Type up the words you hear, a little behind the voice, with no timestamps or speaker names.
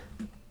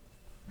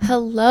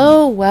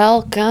Hello,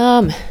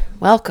 welcome,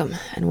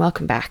 and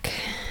welcome back.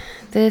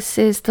 This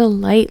is the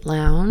Light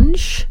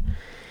Lounge,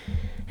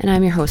 and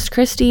I'm your host,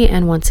 Christy,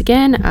 and once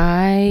again,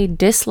 I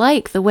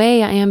dislike the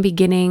way I am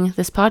beginning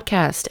this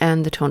podcast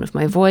and the tone of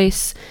my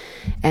voice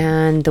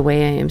and the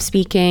way I am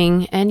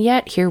speaking, and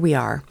yet here we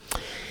are.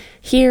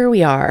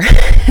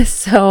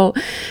 So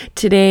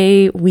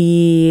today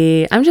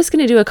I'm just going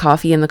to do a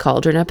coffee in the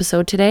cauldron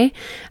episode today.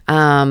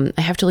 I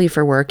have to leave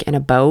for work in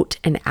about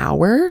an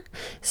hour.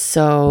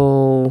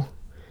 So,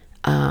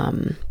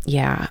 I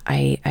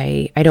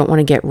don't want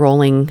to get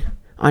rolling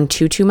on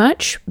too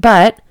much,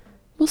 but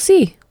we'll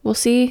see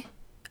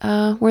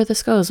where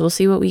this goes. We'll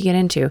see what we get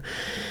into.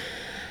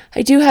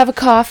 I do have a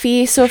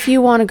coffee, so if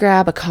you want to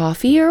grab a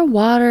coffee or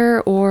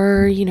water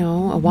or,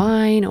 a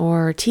wine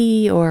or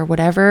tea or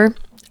whatever,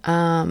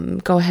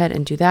 go ahead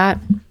and do that.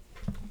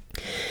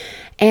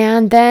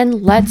 And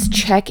then let's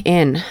check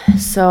in.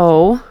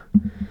 So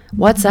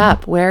what's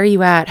up? Where are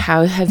you at?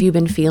 How have you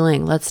been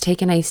feeling? Let's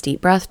take a nice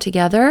deep breath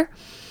together.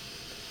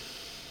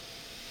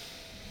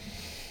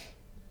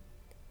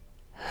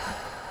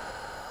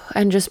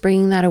 And just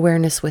bringing that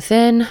awareness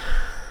within.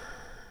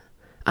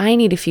 I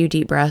need a few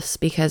deep breaths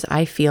because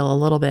I feel a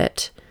little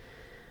bit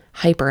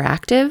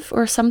hyperactive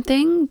or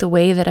something, the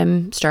way that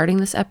I'm starting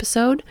this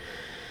episode.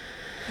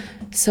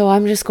 So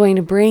I'm just going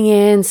to bring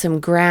in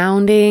some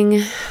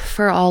grounding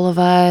for all of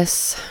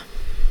us.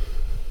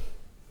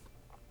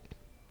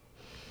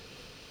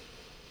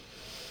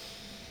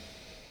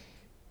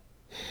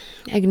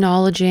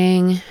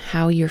 Acknowledging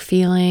how you're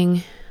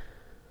feeling,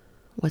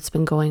 what's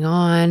been going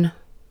on,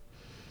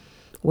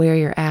 where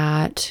you're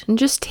at, and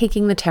just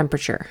taking the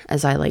temperature,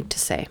 as I like to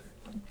say.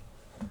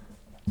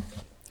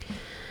 I'm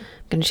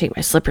going to take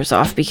my slippers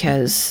off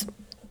because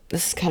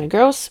this is kind of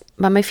gross,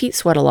 but my feet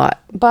sweat a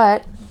lot.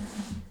 But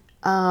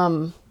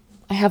I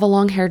have a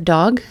long-haired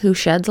dog who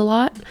sheds a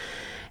lot,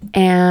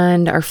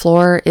 and our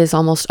floor is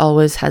almost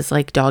always has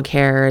like dog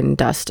hair and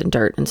dust and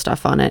dirt and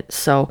stuff on it.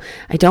 So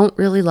I don't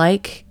really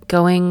like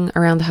going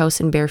around the house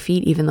in bare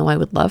feet, even though I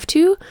would love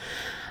to.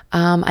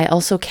 I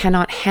also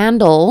cannot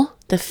handle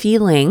the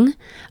feeling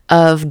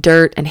of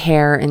dirt and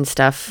hair and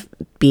stuff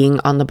being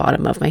on the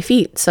bottom of my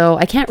feet. So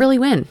I can't really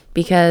win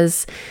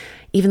because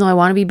even though I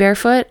want to be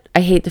barefoot,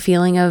 I hate the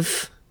feeling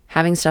of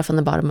having stuff on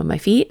the bottom of my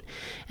feet.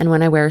 And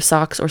when I wear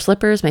socks or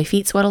slippers, my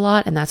feet sweat a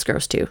lot, and that's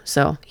gross too.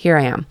 So here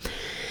I am.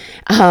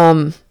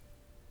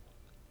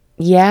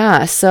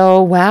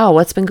 So wow,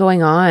 what's been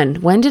going on?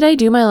 When did I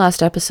do my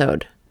last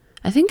episode?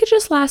 I think it's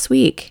just last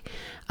week.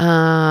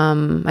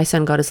 My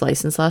son got his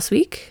license last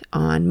week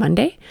on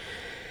Monday.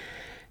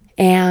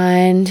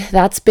 And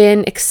that's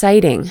been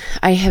exciting.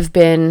 I have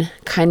been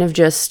kind of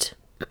just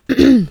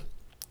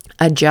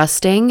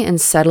adjusting and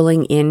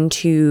settling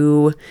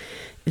into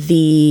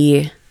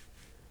the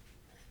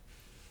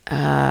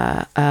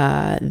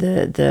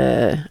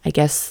I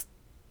guess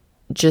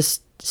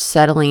just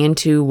settling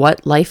into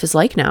what life is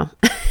like now.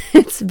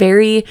 It's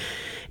very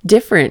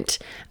different.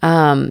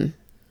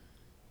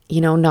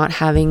 Not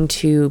having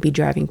to be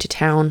driving to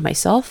town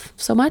myself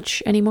so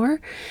much anymore.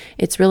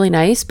 It's really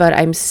nice, but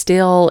I'm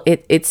still,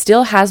 it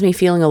still has me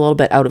feeling a little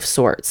bit out of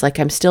sorts. Like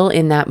I'm still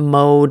in that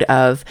mode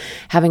of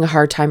having a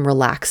hard time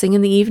relaxing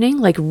in the evening,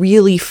 like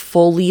really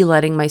fully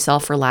letting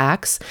myself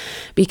relax,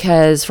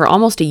 because for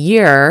almost a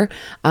year,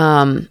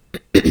 I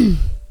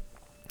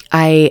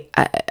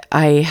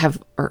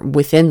have, or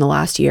within the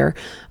last year,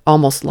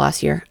 almost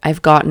last year,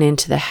 I've gotten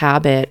into the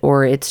habit,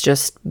 or it's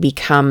just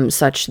become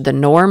such the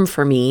norm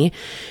for me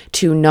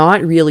to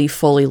not really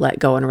fully let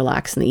go and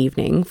relax in the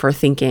evening, for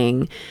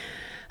thinking,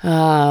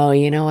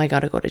 I got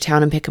to go to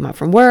town and pick him up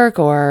from work,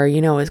 or,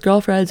 his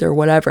girlfriends or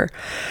whatever.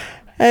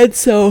 And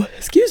so,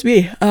 excuse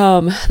me,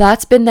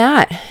 that's been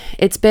that.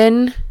 It's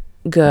been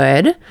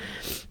good.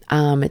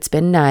 It's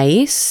been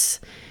nice.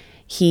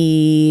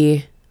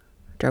 He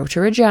drove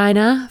to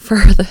Regina for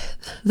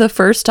the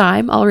first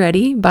time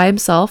already by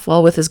himself,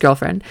 well, with his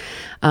girlfriend,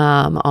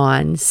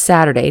 on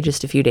Saturday,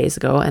 just a few days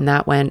ago, and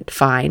that went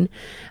fine.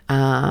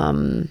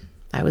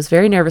 I was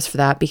very nervous for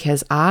that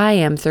because I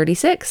am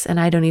 36 and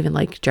I don't even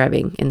like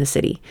driving in the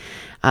city,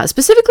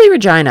 specifically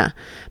Regina.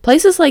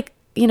 Places like,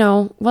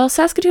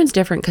 Saskatoon's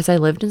different because I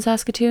lived in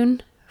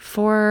Saskatoon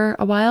for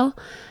a while,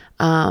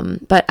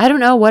 but I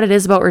don't know what it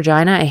is about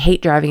Regina. I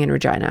hate driving in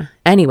Regina.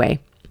 Anyway,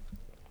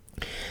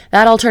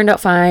 that all turned out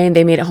fine.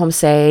 They made it home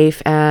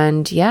safe.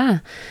 And yeah,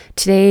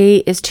 today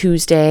is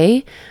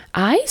Tuesday.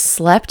 I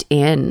slept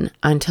in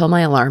until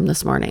my alarm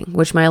this morning,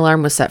 which my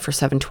alarm was set for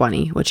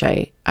 7:20, which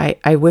I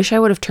wish I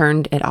would have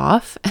turned it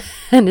off.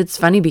 And it's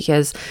funny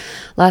because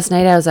last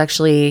night I was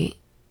actually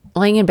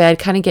laying in bed,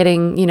 kind of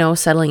getting,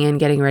 settling in,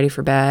 getting ready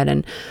for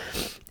bed.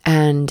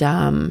 And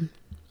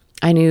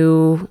I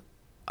knew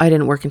I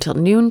didn't work until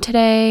noon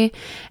today.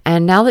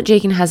 And now that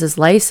Jacob has his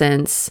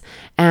license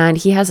and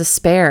he has a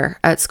spare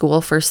at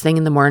school first thing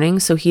in the morning,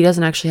 so he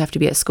doesn't actually have to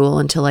be at school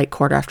until like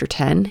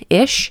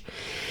 10:15-ish.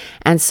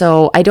 And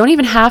so I don't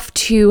even have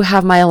to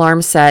have my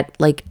alarm set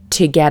like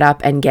to get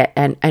up and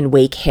and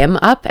wake him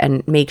up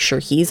and make sure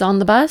he's on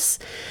the bus.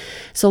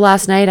 So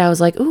last night I was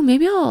like, oh,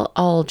 maybe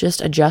I'll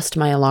just adjust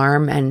my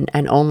alarm and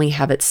only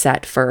have it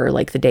set for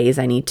like the days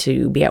I need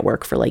to be at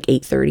work for like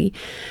 8:30.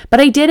 But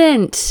I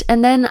didn't.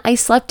 And then I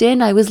slept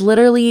in. I was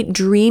literally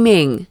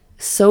dreaming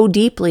so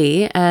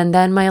deeply, and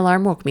then my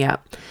alarm woke me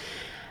up.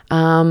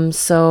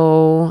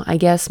 So I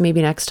guess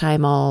maybe next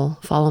time I'll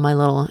follow my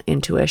little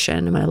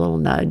intuition and my little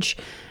nudge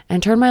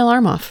and turn my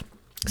alarm off.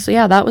 So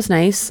yeah, that was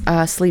nice,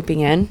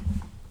 sleeping in.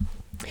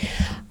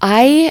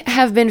 I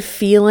have been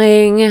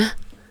feeling,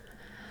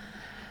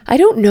 I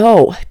don't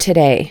know,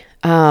 today.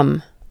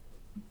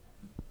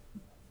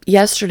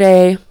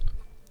 Yesterday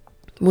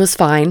was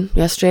fine.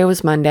 Yesterday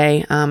was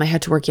Monday. I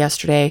had to work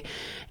yesterday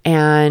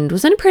and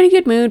was in a pretty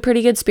good mood,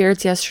 pretty good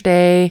spirits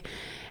yesterday.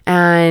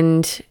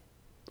 And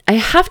I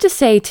have to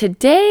say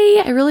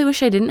today, I really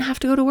wish I didn't have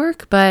to go to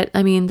work, but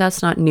I mean,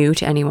 that's not new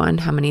to anyone.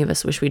 How many of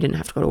us wish we didn't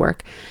have to go to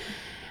work?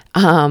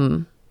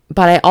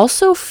 But I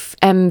also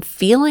am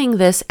feeling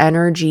this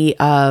energy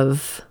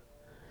of,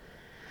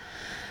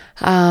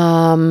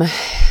 a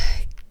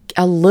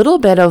little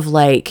bit of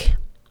like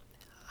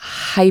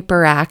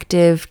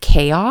hyperactive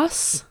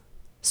chaos,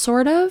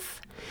 sort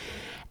of.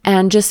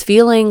 And just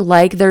feeling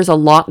like there's a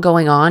lot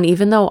going on,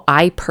 even though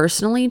I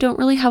personally don't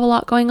really have a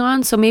lot going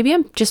on. So maybe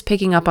I'm just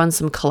picking up on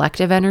some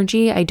collective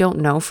energy. I don't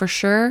know for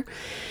sure.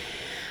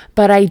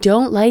 But I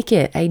don't like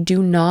it. I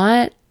do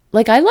not,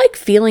 like, I like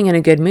feeling in a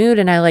good mood,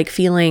 and I like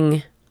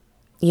feeling,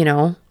 you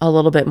know, a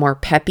little bit more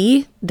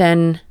peppy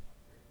than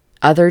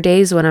other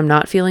days when I'm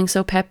not feeling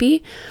so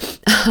peppy.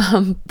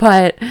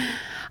 But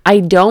I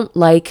don't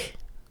like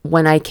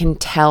when I can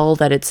tell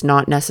that it's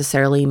not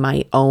necessarily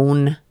my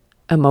own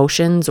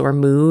emotions or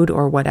mood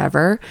or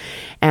whatever.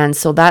 And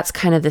so that's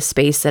kind of the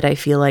space that I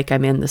feel like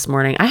I'm in this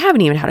morning. I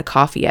haven't even had a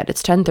coffee yet.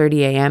 It's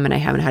 10:30 a.m. and I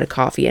haven't had a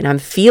coffee, and I'm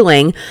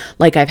feeling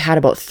like I've had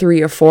about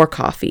 3 or 4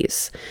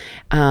 coffees.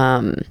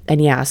 And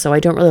yeah, so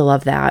I don't really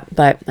love that,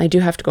 but I do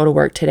have to go to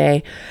work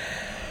today.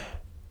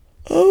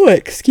 Oh,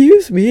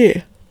 excuse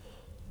me.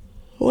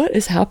 What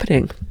is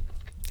happening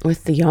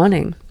with the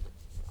yawning?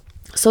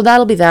 So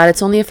that'll be that.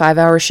 It's only a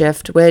 5-hour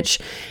shift, which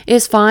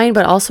is fine,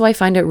 but also I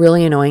find it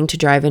really annoying to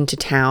drive into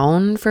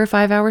town for a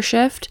 5-hour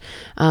shift.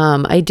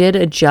 I did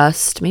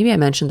adjust, maybe I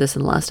mentioned this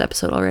in the last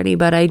episode already,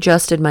 but I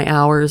adjusted my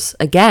hours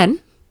again.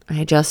 I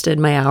adjusted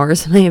my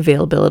hours and my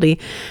availability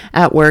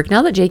at work.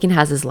 Now that Jakin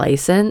has his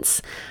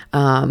license,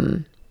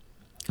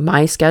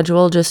 my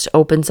schedule just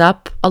opens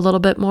up a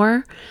little bit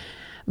more.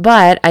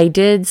 But I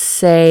did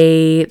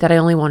say that I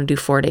only want to do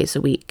 4 days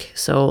a week.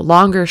 So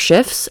longer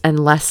shifts and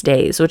less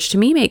days, which to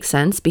me makes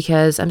sense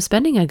because I'm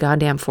spending a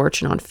goddamn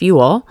fortune on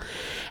fuel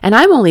and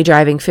I'm only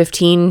driving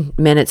 15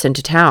 minutes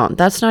into town.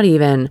 That's not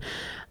even,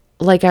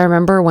 like, I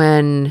remember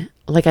when,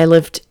 like, I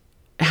lived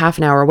half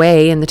an hour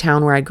away in the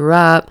town where I grew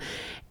up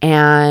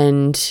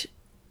and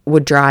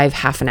would drive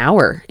half an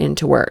hour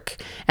into work.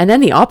 And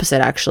then the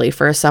opposite, actually.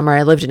 For a summer,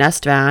 I lived in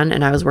Estevan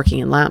and I was working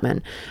in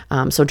Latman.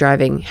 So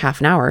driving half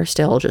an hour,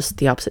 still just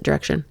the opposite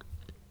direction.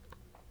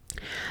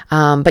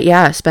 But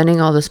yeah, spending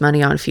all this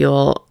money on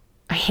fuel,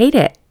 I hate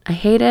it. I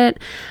hate it.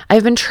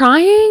 I've been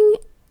trying.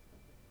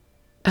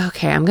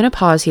 Okay, I'm going to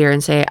pause here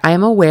and say I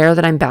am aware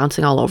that I'm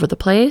bouncing all over the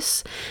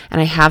place. And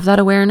I have that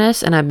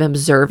awareness and I'm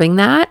observing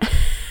that.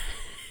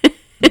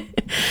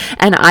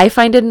 And I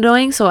find it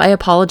annoying. So I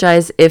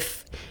apologize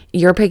if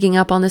you're picking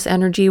up on this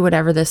energy,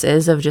 whatever this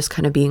is, of just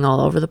kind of being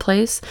all over the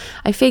place.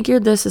 I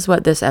figured this is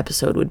what this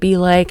episode would be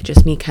like,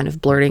 just me kind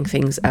of blurting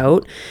things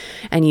out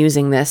and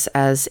using this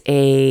as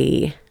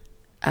a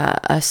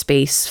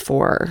space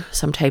for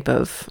some type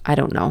of, I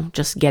don't know,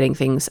 just getting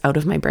things out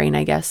of my brain,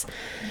 I guess.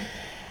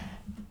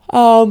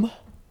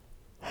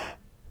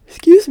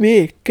 Excuse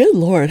me. Good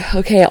Lord.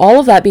 Okay, all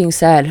of that being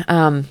said,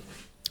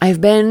 I've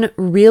been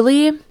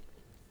really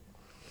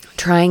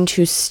trying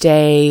to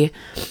stay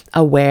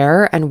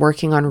aware and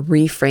working on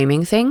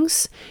reframing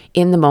things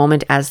in the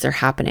moment as they're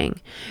happening.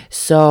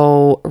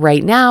 So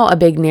right now, a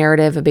big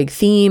narrative, a big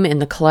theme in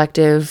the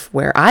collective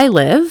where I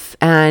live,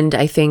 and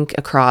I think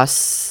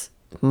across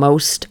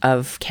most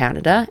of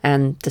Canada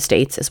and the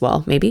States as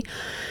well, maybe,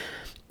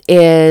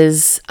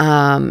 is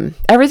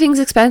everything's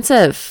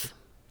expensive.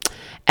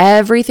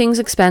 Everything's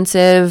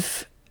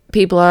expensive.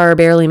 People are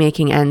barely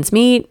making ends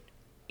meet,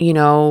 you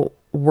know,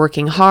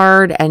 working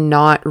hard and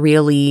not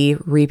really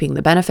reaping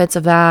the benefits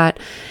of that.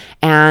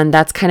 And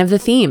that's kind of the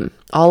theme.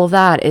 All of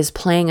that is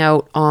playing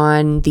out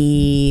on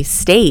the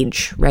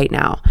stage right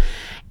now.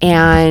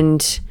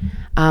 And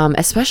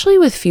especially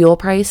with fuel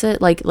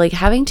prices, like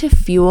having to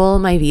fuel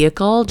my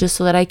vehicle just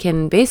so that I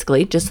can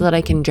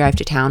drive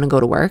to town and go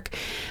to work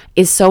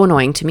is so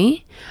annoying to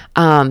me.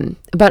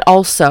 But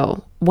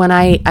also when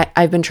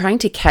I've been trying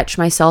to catch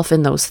myself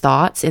in those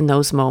thoughts, in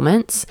those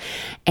moments,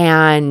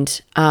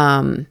 and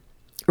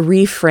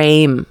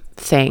reframe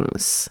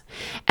things.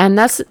 And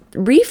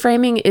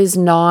reframing is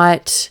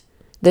not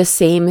the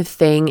same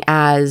thing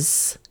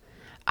as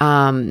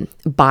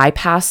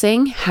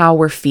bypassing how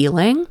we're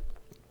feeling,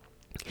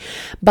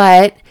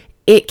 but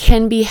it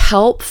can be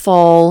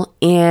helpful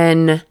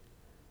in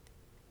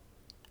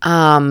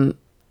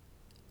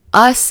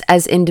us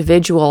as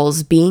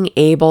individuals being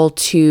able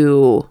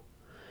to,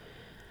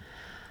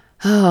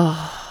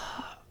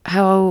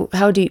 how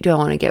deep do I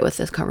want to get with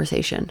this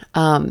conversation?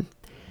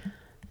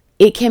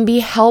 It can be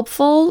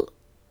helpful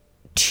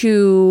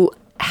to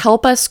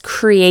help us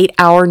create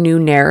our new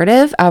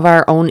narrative of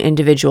our own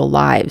individual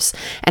lives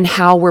and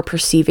how we're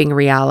perceiving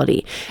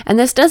reality. And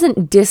this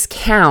doesn't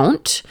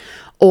discount,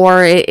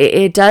 or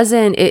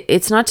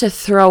it's not to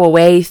throw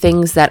away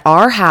things that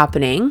are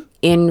happening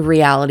in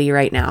reality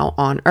right now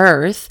on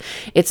earth.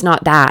 It's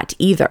not that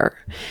either.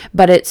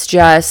 But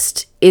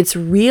it's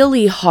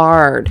really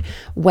hard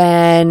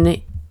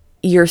when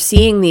you're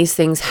seeing these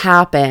things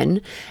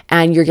happen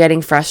and you're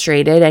getting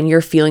frustrated and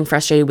you're feeling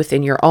frustrated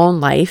within your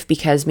own life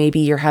because maybe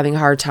you're having a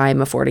hard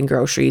time affording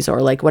groceries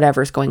or like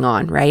whatever's going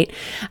on, right?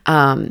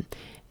 And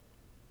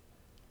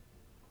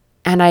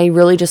I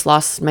really just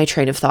lost my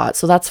train of thought.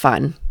 So that's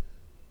fun.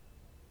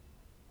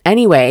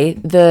 Anyway,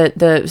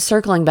 the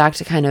circling back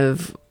to kind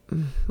of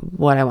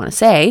what I want to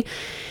say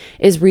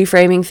is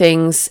reframing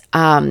things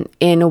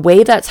in a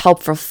way that's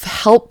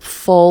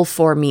helpful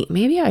for me.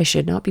 Maybe I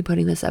should not be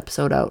putting this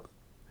episode out.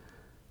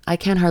 I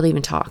can hardly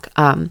even talk.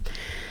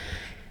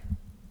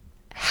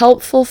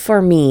 Helpful for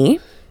me.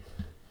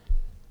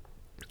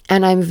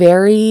 And I'm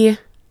very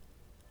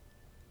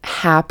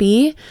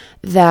happy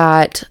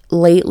that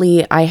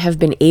lately I have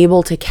been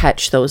able to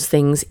catch those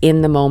things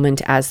in the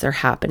moment as they're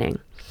happening.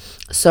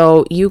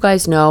 So you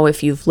guys know,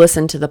 if you've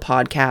listened to the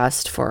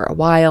podcast for a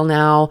while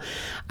now,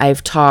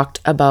 I've talked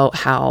about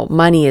how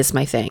money is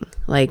my thing.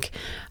 Like,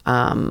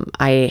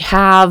 I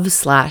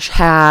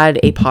had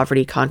a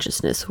poverty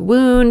consciousness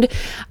wound.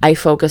 I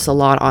focus a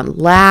lot on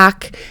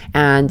lack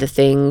and the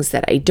things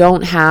that I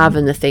don't have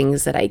and the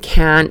things that I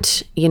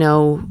can't,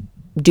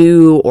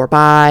 do or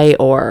buy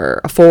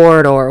or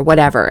afford or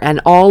whatever. And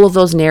all of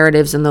those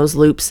narratives and those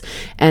loops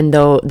and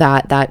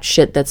that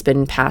shit that's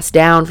been passed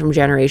down from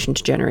generation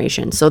to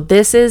generation. So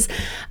this is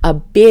a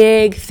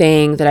big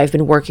thing that I've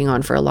been working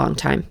on for a long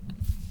time.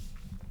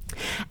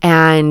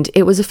 And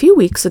it was a few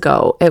weeks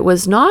ago. It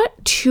was not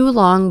too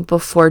long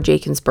before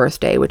Jaken's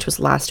birthday, which was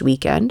last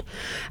weekend.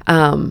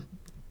 I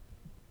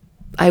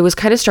was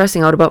kind of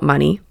stressing out about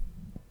money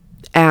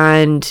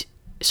and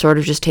sort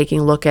of just taking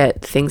a look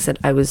at things that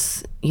I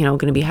was, going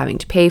to be having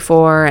to pay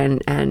for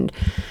and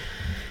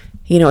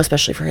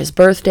especially for his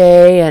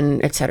birthday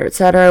and et cetera, et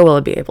cetera. Will I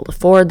be able to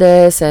afford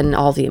this? And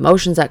all the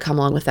emotions that come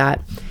along with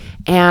that.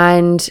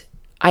 And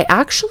I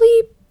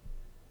actually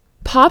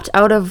popped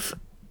out of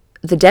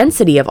the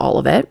density of all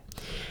of it.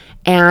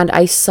 And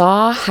I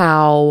saw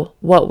how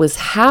what was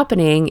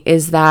happening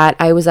is that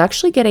I was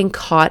actually getting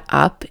caught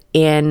up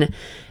in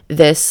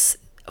this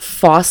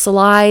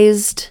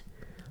fossilized,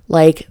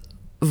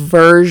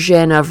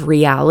 version of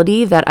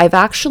reality that I've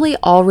actually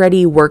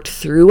already worked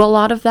through a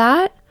lot of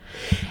that.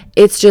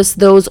 It's just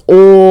those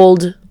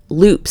old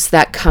loops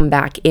that come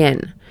back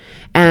in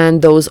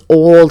and those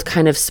old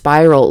kind of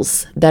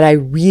spirals that I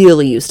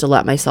really used to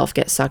let myself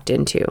get sucked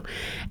into.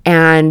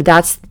 And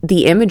that's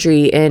the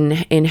imagery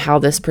in how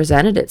this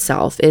presented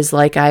itself, is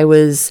like I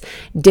was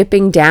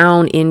dipping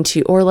down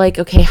into, or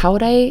okay,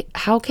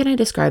 how can I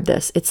describe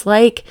this? It's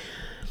like,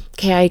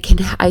 okay,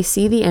 I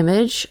see the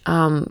image,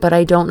 but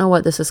I don't know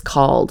what this is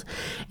called.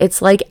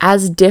 It's like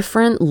as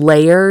different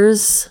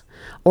layers,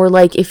 or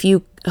if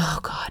you, oh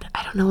God,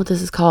 I don't know what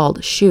this is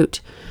called. Shoot.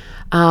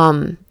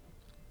 Okay,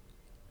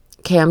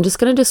 I'm just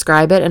going to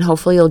describe it and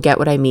hopefully you'll get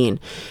what I mean.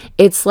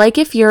 It's like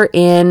if you're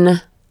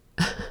in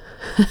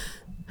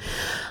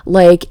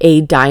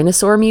a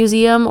dinosaur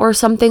museum or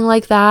something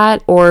like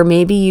that, or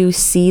maybe you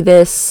see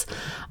this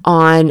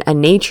on a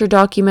nature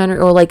documentary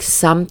or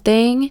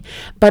something,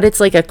 but it's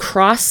a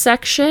cross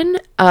section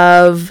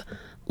of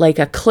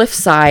a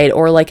cliffside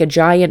or a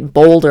giant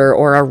boulder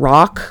or a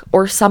rock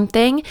or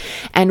something.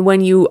 And when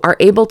you are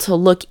able to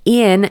look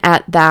in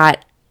at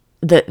that,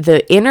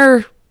 the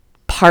inner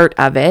part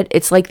of it,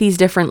 it's these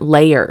different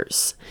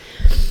layers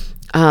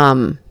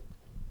from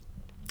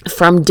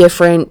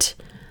different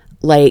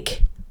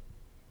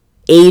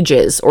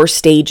ages or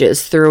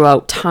stages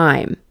throughout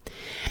time.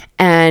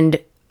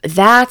 And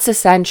that's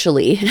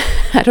essentially,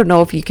 I don't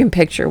know if you can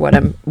picture what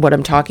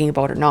I'm talking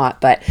about or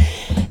not, but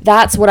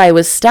that's what I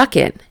was stuck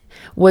in,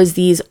 was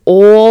these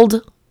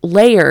old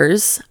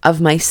layers of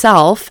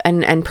myself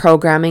and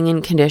programming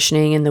and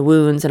conditioning and the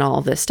wounds and all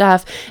of this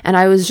stuff. And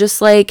I was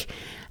just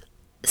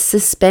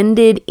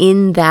suspended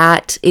in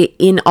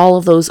all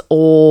of those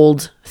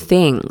old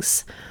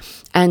things.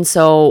 And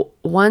so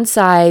once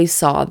I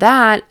saw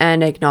that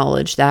and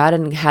acknowledged that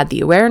and had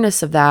the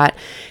awareness of that,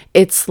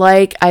 it's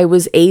I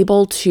was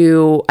able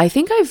to, I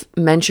think I've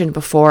mentioned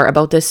before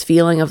about this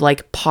feeling of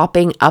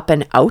popping up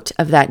and out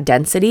of that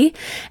density.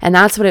 And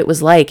that's what it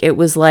was like. It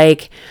was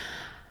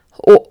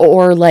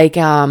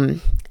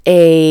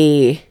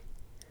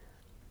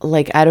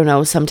like, I don't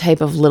know, some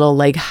type of little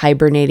like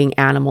hibernating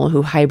animal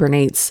who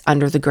hibernates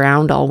under the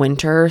ground all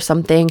winter or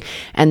something.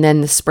 And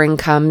then the spring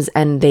comes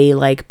and they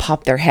like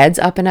pop their heads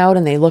up and out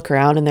and they look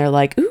around and they're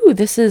like, ooh,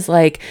 this is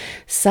like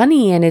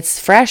sunny and it's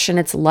fresh and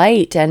it's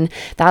light. And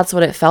that's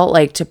what it felt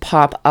like to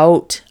pop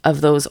out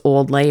of those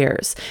old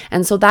layers.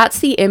 And so that's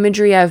the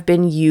imagery I've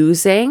been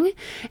using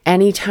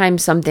anytime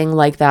something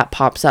like that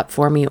pops up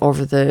for me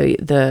over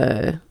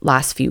the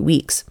last few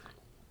weeks.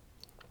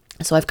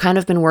 So I've kind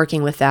of been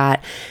working with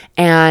that.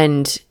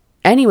 And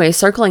anyway,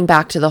 circling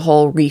back to the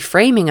whole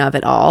reframing of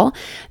it all,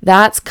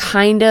 that's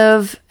kind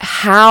of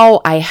how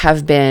I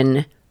have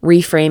been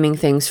reframing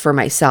things for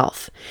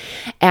myself.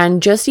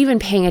 And just even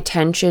paying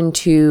attention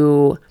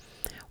to,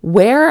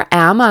 where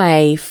am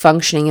I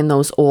functioning in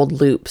those old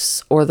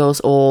loops or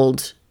those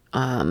old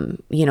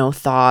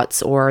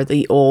thoughts or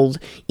the old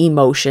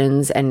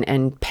emotions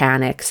and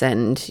panics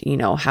and,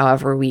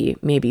 however we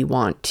maybe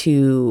want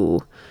to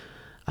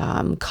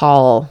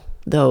call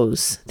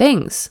those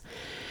things.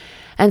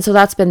 And so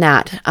that's been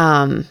that.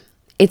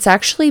 It's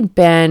actually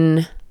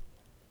been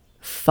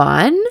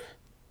fun.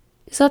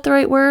 Is that the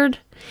right word?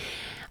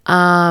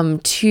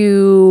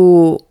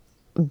 To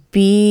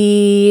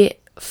be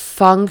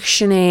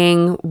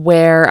functioning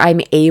where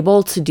I'm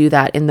able to do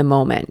that in the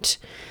moment.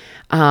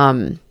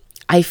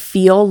 I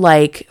feel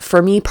like,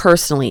 for me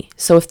personally,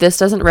 so if this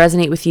doesn't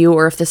resonate with you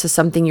or if this is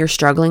something you're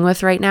struggling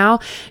with right now,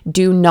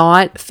 do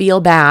not feel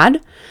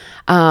bad.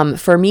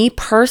 For me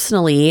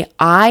personally,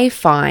 I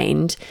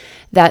find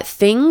that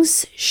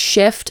things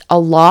shift a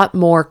lot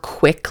more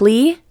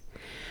quickly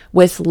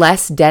with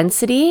less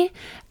density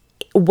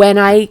when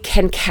I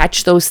can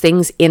catch those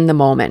things in the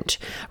moment,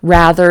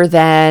 rather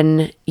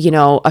than,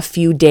 a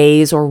few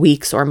days or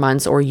weeks or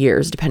months or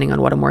years, depending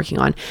on what I'm working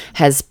on,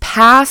 has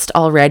passed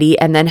already,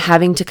 and then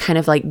having to kind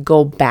of like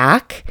go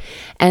back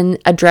and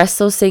address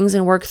those things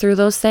and work through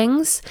those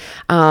things.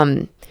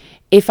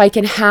 If I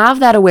can have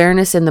that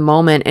awareness in the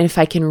moment, and if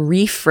I can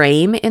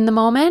reframe in the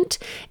moment,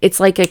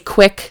 it's like a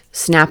quick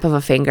snap of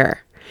a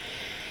finger.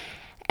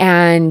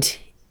 And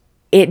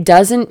it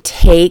doesn't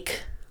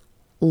take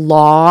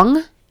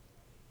long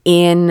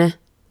in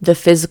the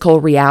physical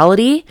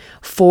reality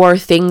for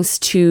things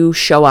to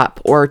show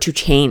up or to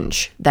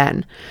change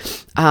then.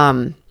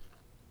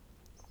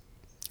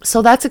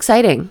 So that's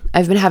exciting.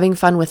 I've been having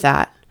fun with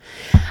that.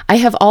 I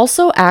have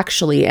also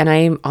actually, and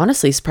I'm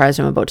honestly surprised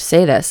I'm about to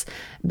say this,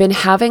 been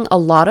having a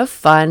lot of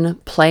fun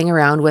playing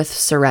around with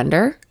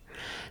surrender.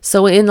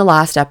 So in the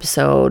last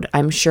episode,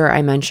 I'm sure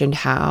I mentioned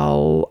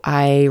how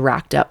I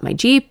racked up my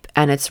Jeep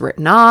and it's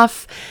written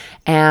off,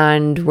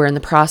 and we're in the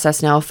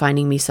process now of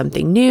finding me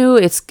something new.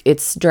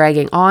 It's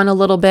dragging on a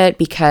little bit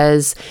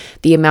because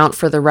the amount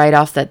for the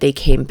write-off that they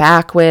came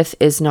back with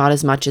is not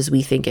as much as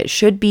we think it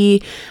should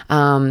be.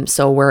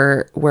 So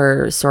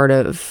we're sort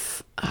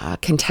of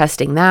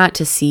contesting that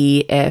to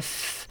see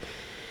if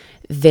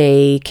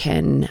they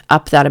can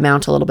up that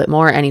amount a little bit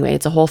more. Anyway,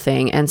 it's a whole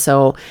thing. And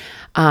so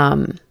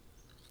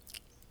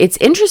it's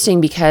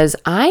interesting because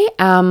I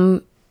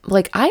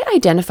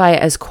identify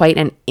as quite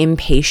an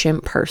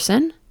impatient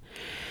person.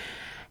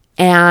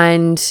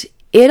 And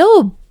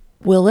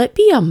will it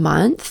be a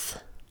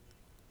month?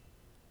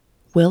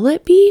 Will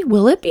it be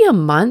a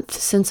month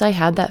since I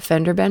had that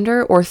fender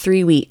bender, or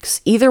 3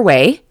 weeks? Either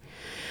way,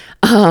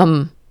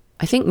 I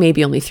think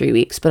maybe only 3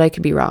 weeks, but I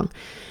could be wrong.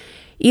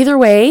 Either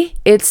way,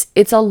 it's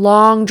a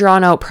long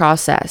drawn out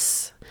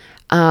process.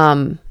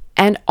 And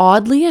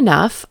oddly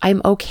enough,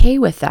 I'm okay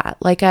with that.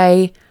 Like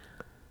I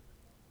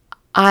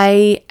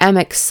am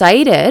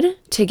excited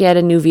to get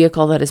a new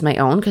vehicle that is my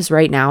own, because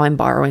right now I'm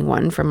borrowing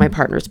one from my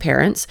partner's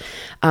parents,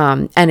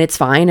 and it's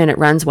fine and it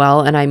runs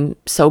well and I'm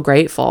so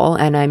grateful,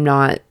 and I'm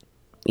not,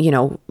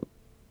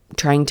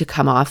 trying to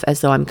come off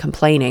as though I'm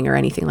complaining or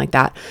anything like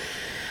that.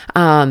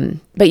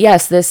 But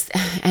yes,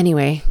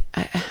 anyway,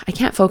 I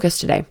can't focus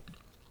today.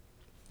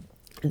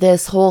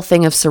 This whole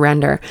thing of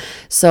surrender.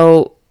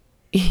 So,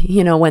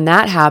 when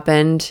that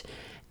happened,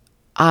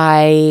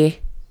 I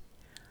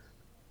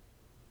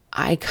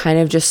kind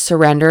of just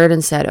surrendered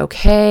and said,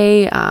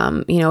 okay,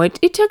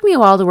 it took me a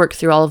while to work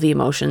through all of the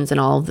emotions and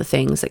all of the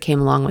things that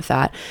came along with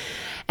that.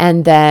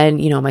 And then,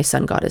 my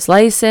son got his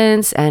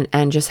license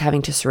and just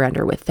having to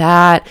surrender with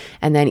that.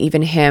 And then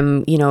even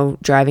him,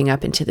 driving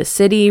up into the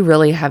city,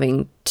 really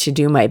having to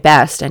do my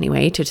best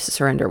anyway to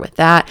surrender with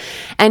that.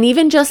 And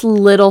even just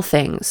little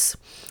things.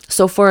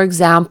 So for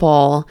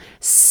example,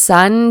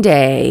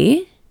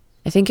 Sunday,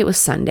 I think it was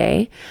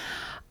Sunday,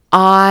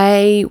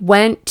 I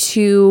went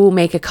to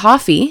make a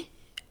coffee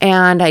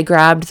and I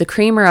grabbed the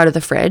creamer out of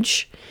the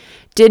fridge,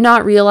 did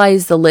not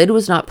realize the lid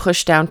was not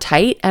pushed down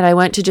tight, and I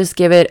went to just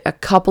give it a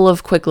couple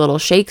of quick little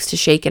shakes to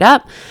shake it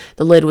up.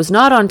 The lid was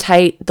not on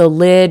tight, the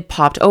lid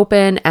popped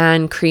open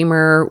and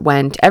creamer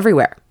went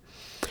everywhere.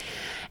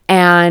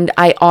 And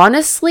I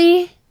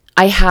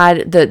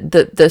had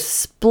the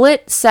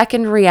split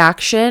second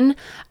reaction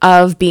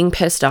of being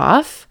pissed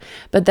off,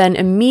 but then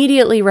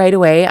immediately right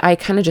away, I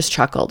kind of just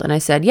chuckled and I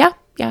said, yeah,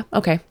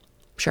 okay,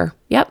 sure,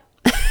 yep.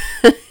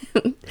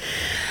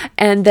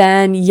 And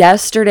then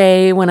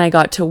yesterday when I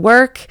got to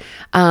work,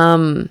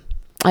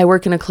 I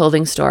work in a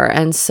clothing store.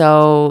 And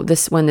so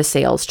when the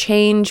sales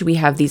change, we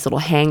have these little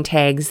hang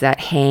tags that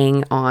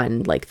hang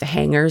on like the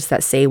hangers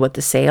that say what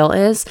the sale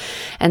is.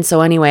 And so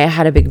anyway, I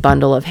had a big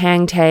bundle of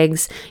hang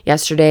tags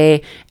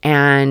yesterday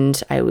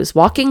and I was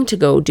walking to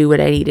go do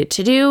what I needed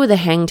to do. The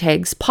hang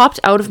tags popped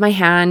out of my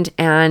hand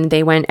and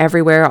they went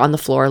everywhere on the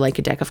floor like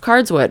a deck of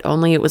cards would,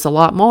 only it was a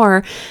lot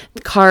more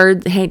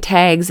hang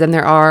tags than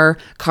there are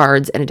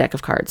cards in a deck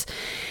of cards.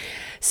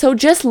 So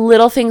just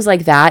little things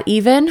like that,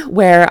 even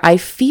where I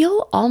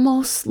feel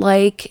almost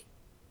like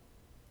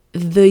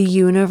the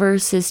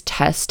universe is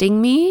testing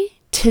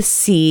me to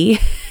see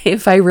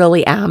if I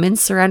really am in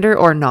surrender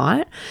or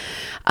not.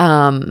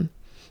 And,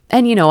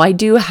 I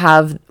do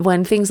have,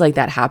 when things like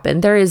that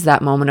happen, there is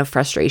that moment of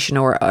frustration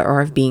or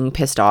of being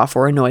pissed off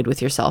or annoyed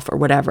with yourself or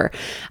whatever.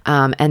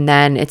 And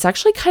then it's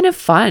actually kind of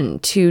fun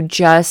to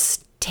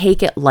just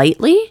take it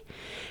lightly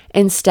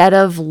instead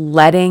of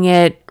letting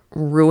it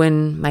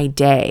ruin my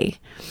day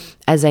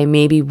as I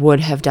maybe would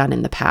have done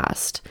in the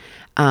past.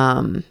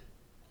 So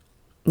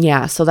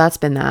that's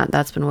been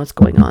what's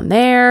going on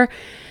there.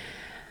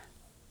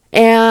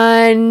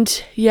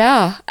 And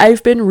yeah,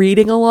 I've been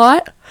reading a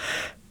lot.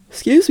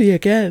 Excuse me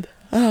again.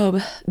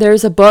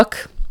 There's a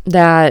book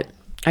that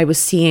I was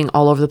seeing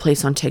all over the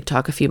place on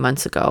TikTok a few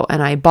months ago,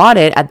 and I bought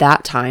it at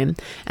that time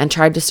and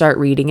tried to start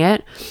reading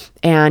it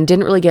and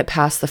didn't really get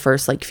past the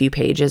first few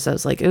pages. I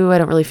was like, ooh, I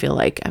don't really feel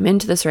like I'm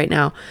into this right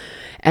now.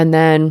 And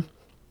then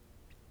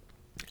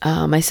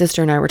my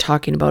sister and I were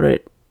talking about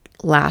it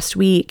last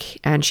week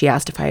and she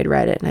asked if I had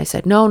read it and I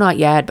said, no, not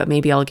yet, but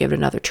maybe I'll give it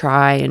another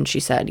try. And she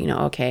said,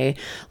 okay,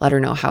 let her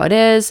know how it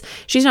is.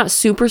 She's not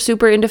super,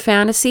 super into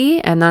fantasy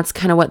and that's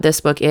kind of what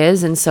this book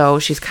is. And so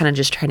she's kind of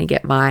just trying to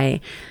get my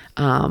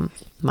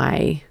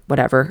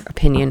whatever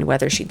opinion,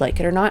 whether she'd like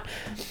it or not.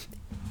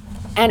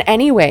 And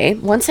anyway,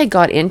 once I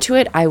got into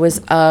it, I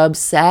was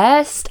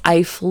obsessed.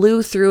 I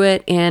flew through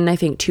it in, I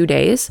think, 2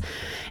 days.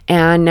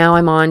 And now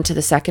I'm on to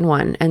the second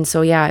one. And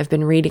so, yeah, I've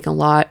been reading a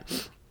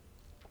lot.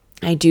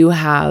 I do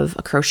have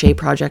a crochet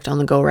project on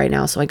the go right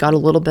now. So I got a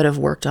little bit of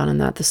work done on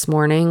that this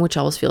morning, which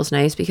always feels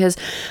nice because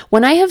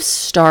when I have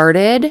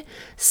started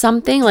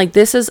something like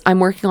this I'm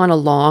working on a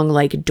long,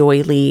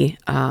 doily,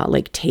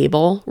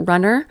 table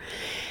runner.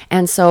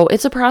 And so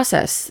it's a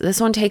process. This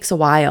one takes a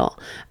while.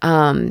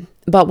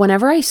 But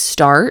whenever I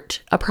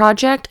start a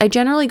project, I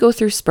generally go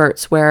through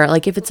spurts where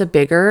if it's a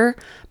bigger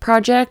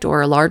project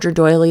or a larger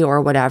doily or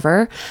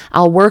whatever,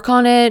 I'll work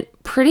on it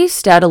pretty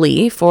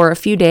steadily for a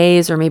few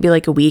days or maybe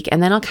a week.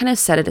 And then I'll kind of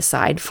set it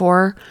aside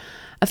for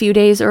a few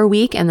days or a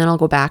week and then I'll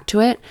go back to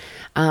it.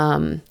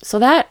 So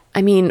that,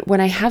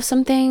 when I have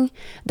something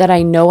that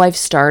I know I've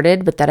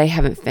started, but that I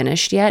haven't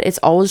finished yet, it's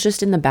always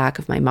just in the back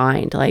of my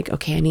mind.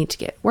 Okay, I need to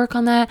get work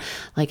on that.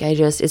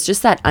 It's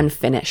just that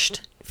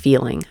unfinished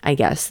feeling, I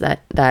guess,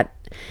 that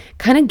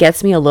kind of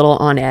gets me a little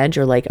on edge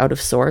or out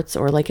of sorts,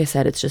 or I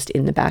said, it's just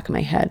in the back of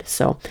my head.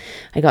 So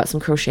I got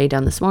some crochet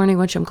done this morning,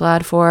 which I'm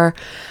glad for.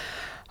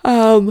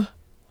 Oh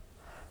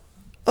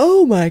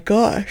my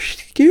gosh,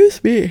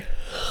 excuse me.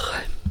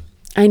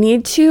 I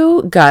need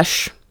to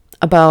gush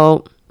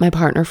about my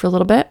partner for a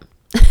little bit.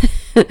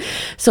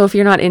 So if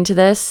you're not into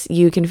this,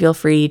 you can feel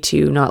free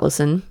to not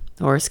listen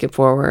or skip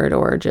forward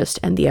or just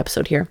end the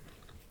episode here.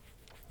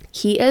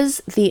 He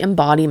is the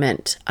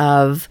embodiment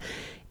of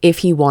if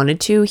he wanted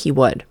to, he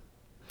would.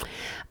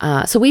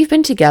 So we've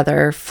been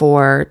together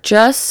for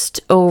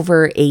just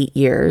over 8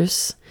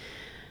 years.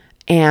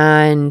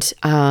 And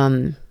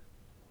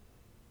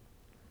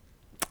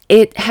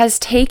it has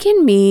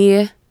taken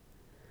me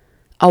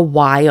a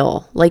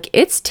while.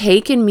 It's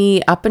taken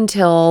me up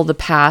until the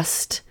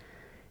past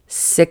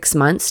 6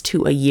 months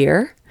to a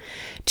year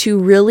to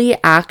really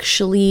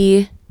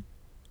actually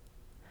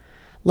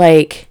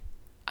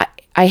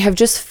I have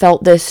just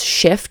felt this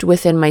shift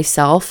within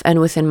myself and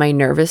within my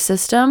nervous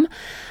system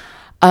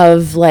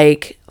of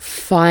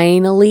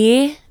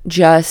finally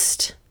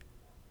just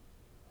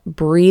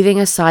breathing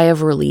a sigh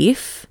of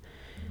relief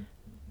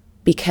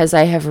because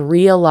I have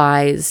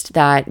realized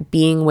that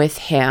being with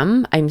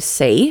him, I'm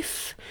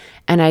safe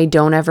and I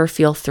don't ever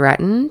feel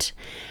threatened.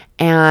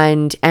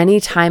 And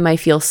anytime I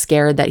feel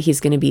scared that he's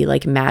going to be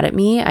mad at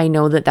me, I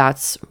know that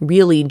that's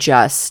really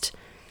just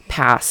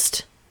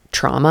past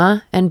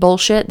trauma and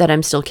bullshit that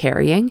I'm still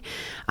carrying.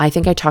 I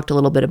think I talked a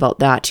little bit about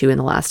that too in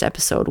the last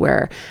episode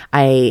where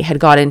I had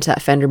got into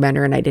that fender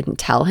bender and I didn't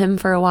tell him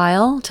for a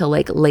while till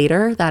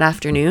later that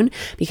afternoon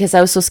because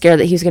I was so scared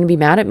that he was going to be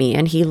mad at me,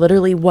 and he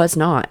literally was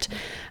not.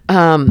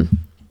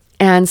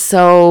 And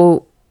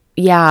so,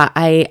 yeah,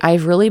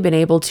 I've really been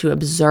able to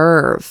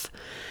observe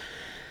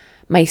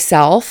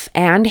myself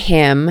and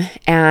him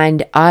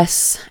and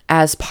us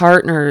as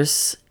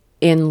partners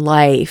in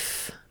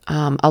life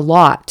a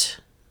lot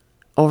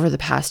over the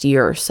past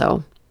year or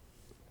so.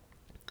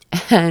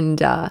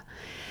 And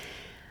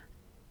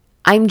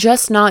I'm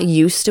just not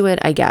used to it,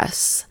 I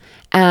guess.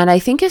 And I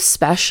think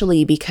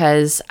especially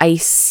because I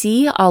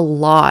see a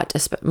lot,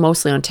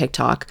 mostly on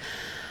TikTok,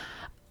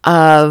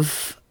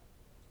 of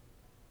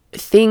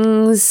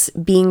things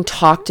being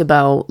talked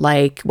about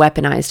like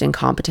weaponized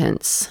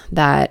incompetence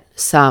that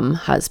some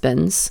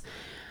husbands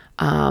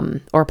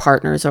or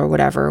partners or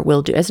whatever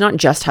will do. It's not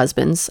just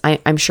husbands.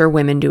 I'm sure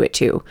women do it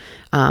too.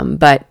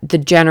 But the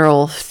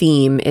general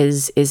theme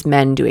is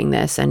men doing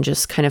this and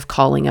just kind of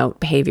calling out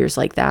behaviors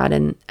like that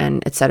and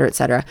et cetera, et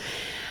cetera.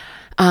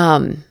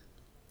 And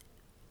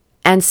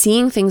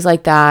seeing things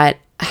like that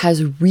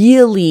has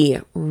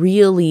really,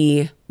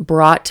 really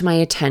brought to my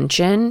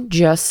attention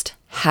just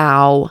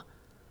how,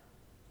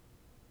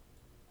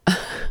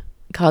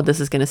 God,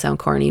 this is going to sound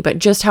corny, but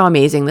just how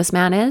amazing this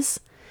man is.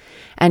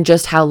 And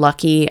just how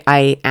lucky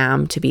I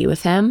am to be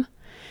with him.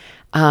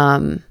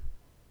 So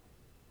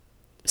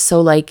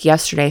like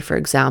yesterday, for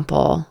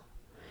example,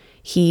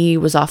 he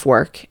was off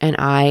work and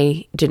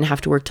I didn't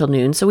have to work till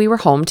noon. So we were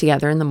home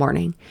together in the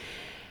morning.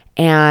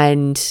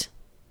 And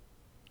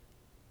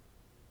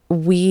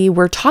we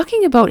were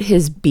talking about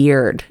his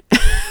beard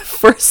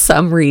for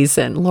some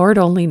reason. Lord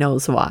only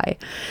knows why.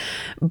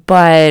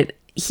 But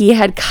he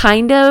had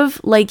kind of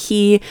like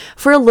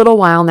for a little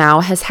while now,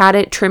 has had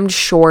it trimmed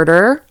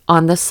shorter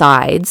on the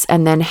sides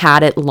and then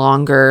had it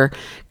longer,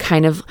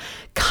 kind of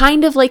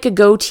like a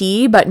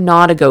goatee, but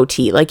not a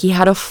goatee. Like he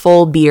had a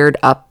full beard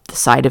up the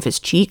side of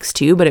his cheeks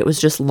too, but it was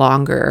just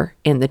longer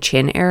in the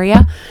chin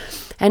area.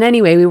 And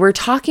anyway, we were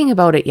talking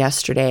about it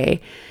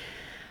yesterday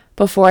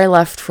before I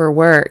left for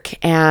work,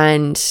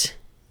 and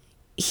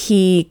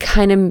he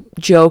kind of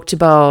joked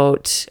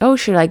about, oh,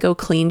 should I go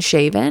clean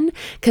shaven?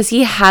 Because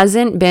he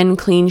hasn't been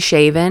clean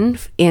shaven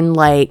in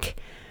like,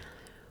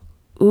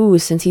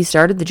 since he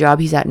started the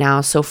job he's at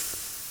now. So,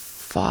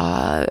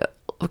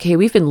 okay,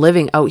 we've been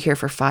living out here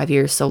for 5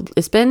 years. So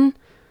it's been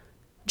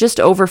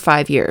just over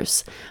 5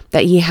 years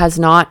that he has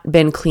not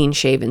been clean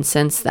shaven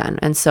since then.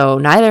 And so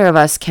neither of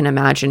us can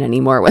imagine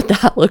anymore what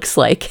that looks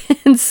like.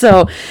 And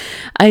so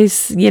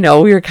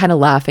we were kind of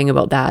laughing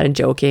about that and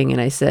joking. And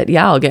I said,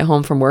 yeah, I'll get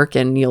home from work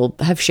and you'll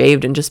have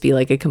shaved and just be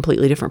like a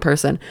completely different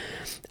person.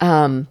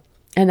 And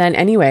then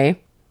anyway,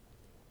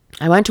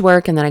 I went to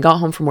work and then I got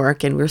home from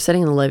work and we were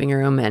sitting in the living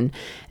room and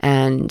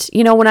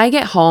when I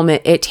get home,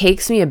 it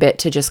takes me a bit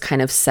to just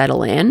kind of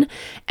settle in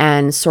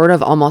and sort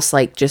of almost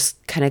like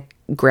just kind of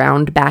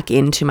ground back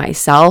into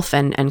myself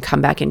and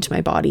come back into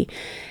my body.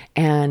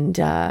 And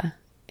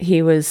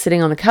he was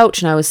sitting on the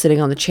couch and I was sitting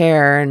on the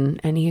chair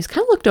and he was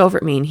kind of looked over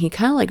at me and he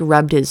kind of like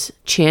rubbed his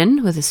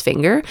chin with his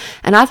finger.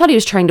 And I thought he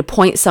was trying to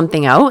point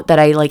something out that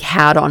I like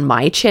had on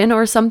my chin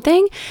or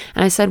something.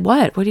 And I said,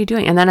 what are you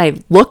doing? And then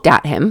I looked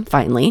at him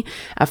finally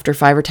after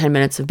 5 or 10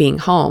 minutes of being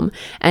home.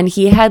 And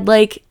he had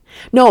like,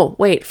 no,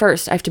 wait,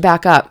 first I have to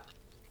back up.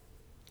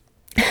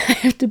 I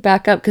have to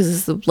back up because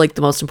this is like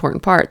the most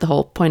important part, the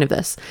whole point of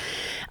this.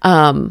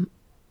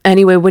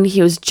 Anyway, when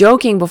he was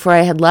joking before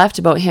I had left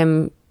about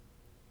him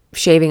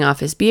shaving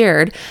off his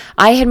beard,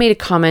 I had made a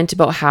comment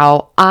about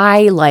how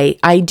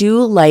I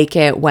do like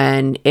it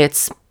when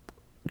it's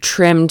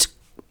trimmed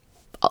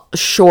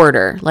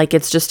shorter, like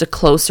it's just a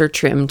closer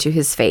trim to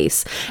his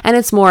face and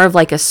it's more of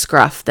like a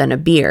scruff than a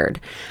beard.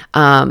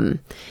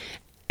 And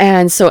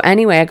so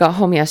anyway, I got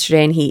home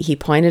yesterday and he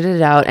pointed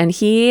it out and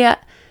he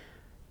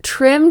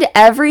trimmed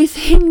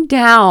everything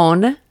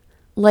down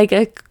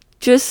like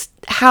just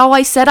how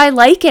I said I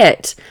like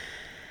it.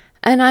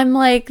 And I'm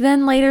like,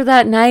 then later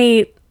that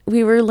night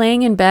we were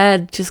laying in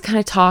bed just kind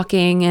of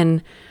talking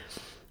and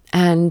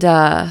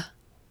I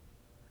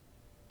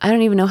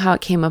don't even know how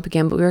it came up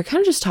again, but we were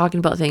kind of just talking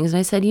about things and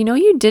I said,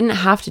 you didn't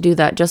have to do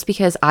that just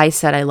because I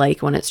said I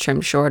like when it's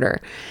trimmed shorter.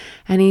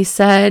 And he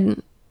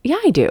said, yeah,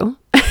 I do.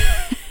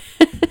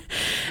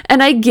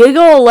 And I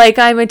giggle like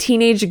I'm a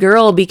teenage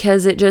girl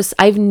because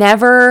I've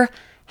never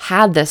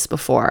had this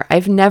before.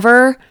 I'm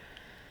going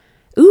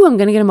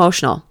to get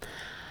emotional.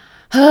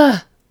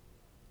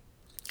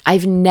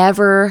 I've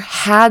never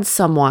had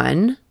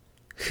someone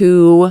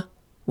who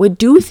would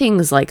do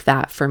things like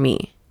that for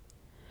me.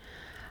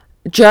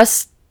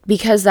 Just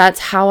because that's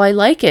how I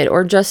like it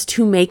or just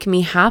to make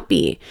me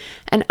happy.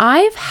 And I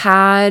have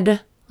had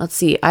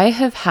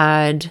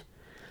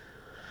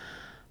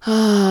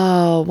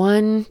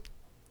 1,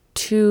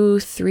 2,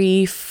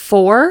 3,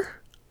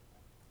 4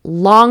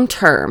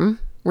 long-term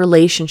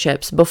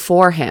relationships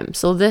before him.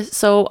 I've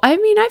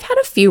had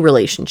a few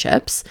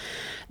relationships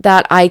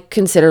that I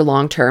consider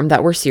long-term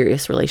that were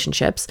serious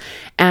relationships.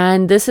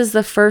 And this is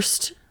the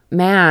first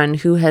man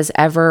who has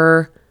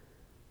ever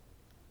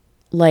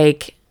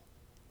like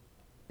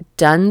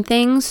done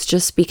things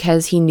just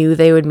because he knew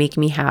they would make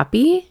me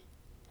happy.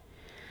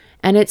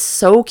 And it's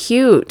so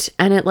cute.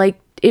 And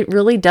it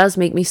really does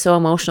make me so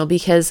emotional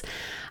because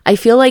I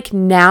feel like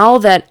now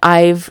that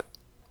I've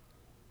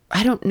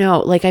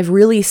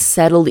really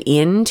settled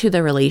into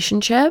the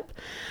relationship,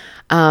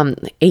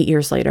 8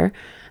 years later,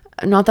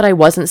 not that I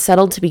wasn't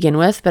settled to begin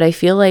with, but I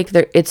feel like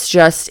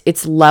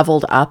it's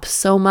leveled up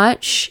so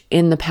much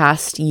in the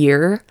past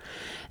year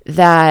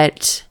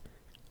that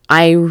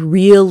I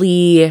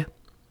really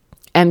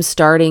am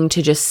starting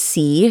to just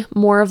see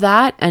more of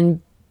that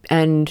and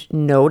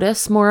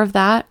notice more of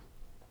that.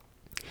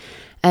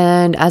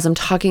 And as I'm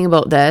talking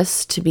about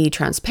this, to be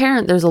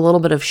transparent, there's a little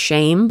bit of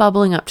shame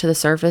bubbling up to the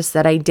surface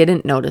that I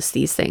didn't notice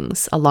these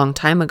things a long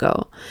time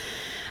ago.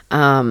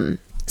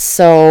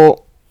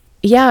 So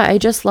yeah, I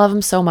just love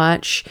him so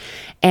much.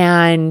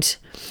 And,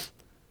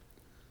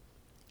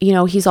 you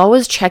know, he's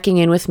always checking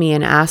in with me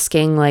and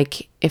asking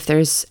like if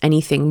there's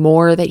anything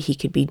more that he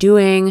could be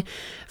doing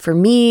for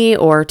me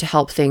or to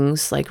help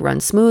things like run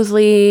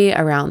smoothly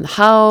around the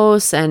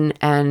house.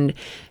 And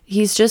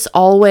he's just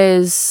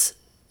always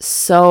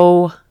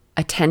so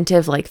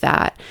attentive like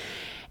that.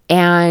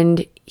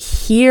 And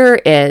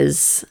here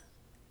is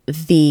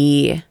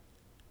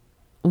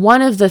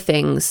one of the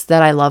things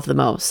that I love the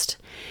most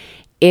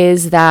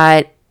is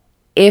that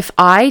if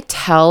I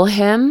tell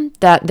him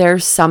that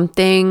there's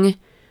something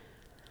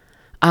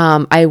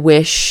I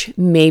wish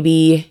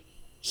maybe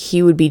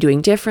he would be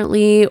doing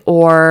differently,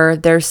 or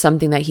there's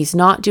something that he's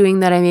not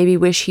doing that I maybe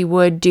wish he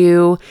would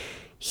do,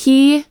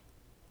 he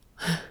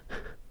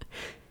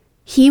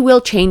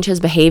will change his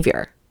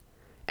behavior.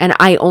 And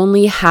I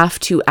only have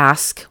to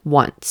ask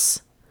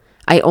once.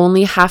 I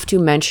only have to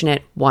mention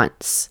it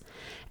once,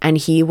 and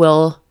he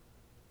will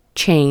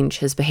change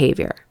his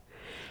behavior.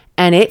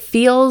 And it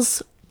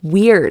feels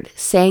weird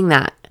saying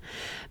that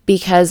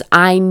because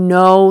I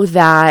know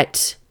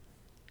that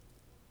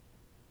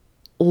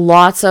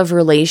lots of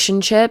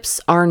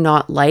relationships are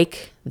not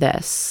like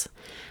this.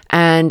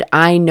 And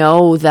I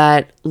know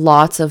that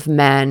lots of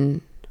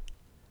men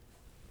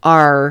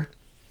are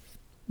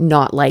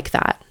not like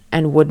that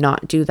and would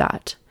not do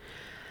that.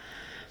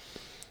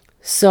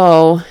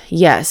 So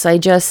yes, I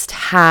just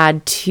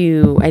had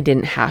to, I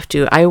didn't have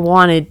to, I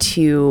wanted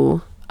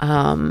to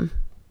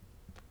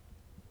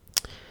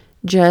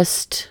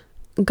just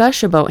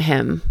gush about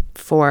him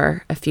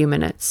for a few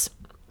minutes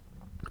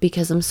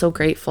because I'm so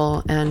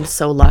grateful and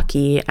so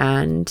lucky.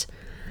 And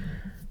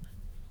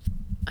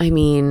I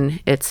mean,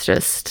 it's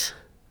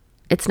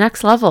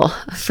next level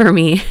for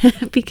me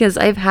because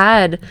I've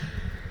had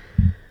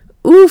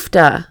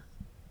oofda.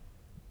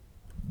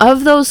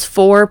 Of those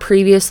 4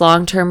 previous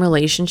long-term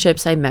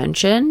relationships I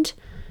mentioned,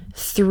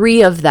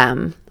 3 of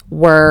them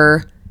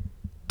were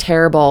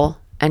terrible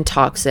and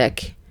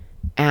toxic,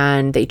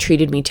 and they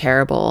treated me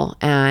terrible.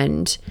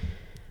 And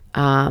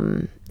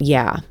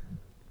yeah.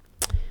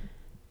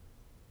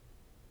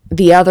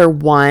 The other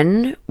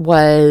one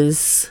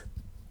was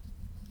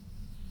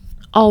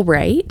all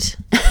right.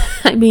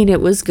 I mean,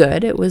 it was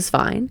good. It was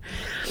fine,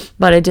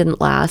 but it didn't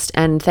last.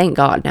 And thank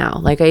God now,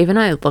 like I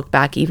look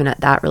back even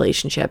at that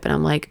relationship and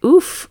I'm like,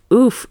 oof.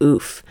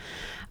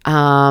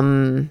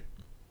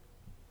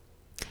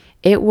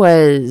 It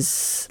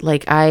was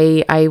like,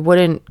 I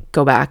wouldn't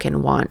go back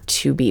and want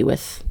to be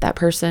with that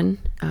person,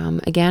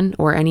 again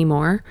or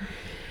anymore.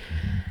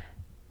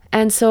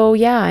 And so,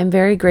 yeah, I'm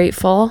very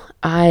grateful.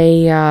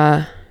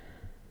 I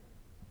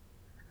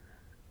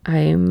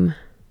am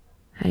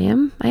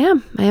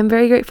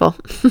very grateful.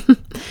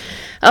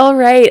 All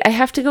right. I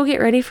have to go get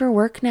ready for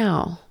work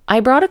now. I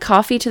brought a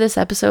coffee to this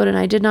episode and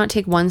I did not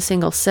take one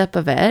single sip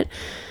of it.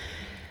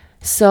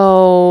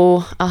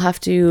 So I'll have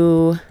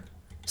to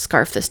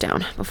scarf this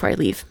down before I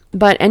leave.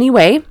 But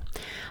anyway,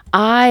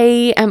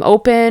 I am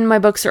open. My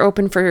books are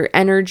open for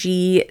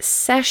energy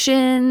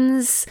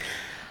sessions.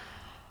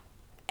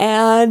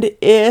 And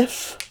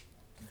if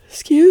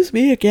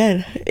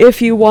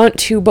you want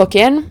to book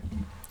in,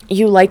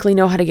 you likely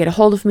know how to get a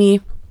hold of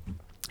me.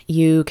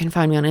 You can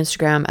find me on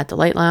Instagram at The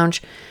Light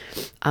Lounge.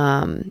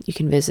 You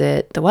can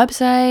visit the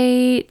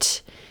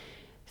website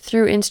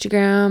through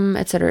Instagram,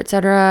 etc.,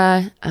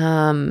 etc.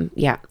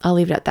 Yeah, I'll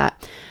leave it at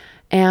that.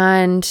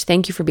 And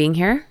thank you for being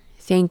here.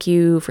 Thank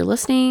you for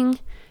listening.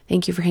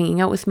 Thank you for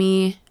hanging out with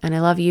me. And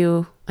I love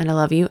you, and I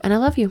love you, and I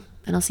love you.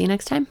 And I'll see you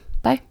next time.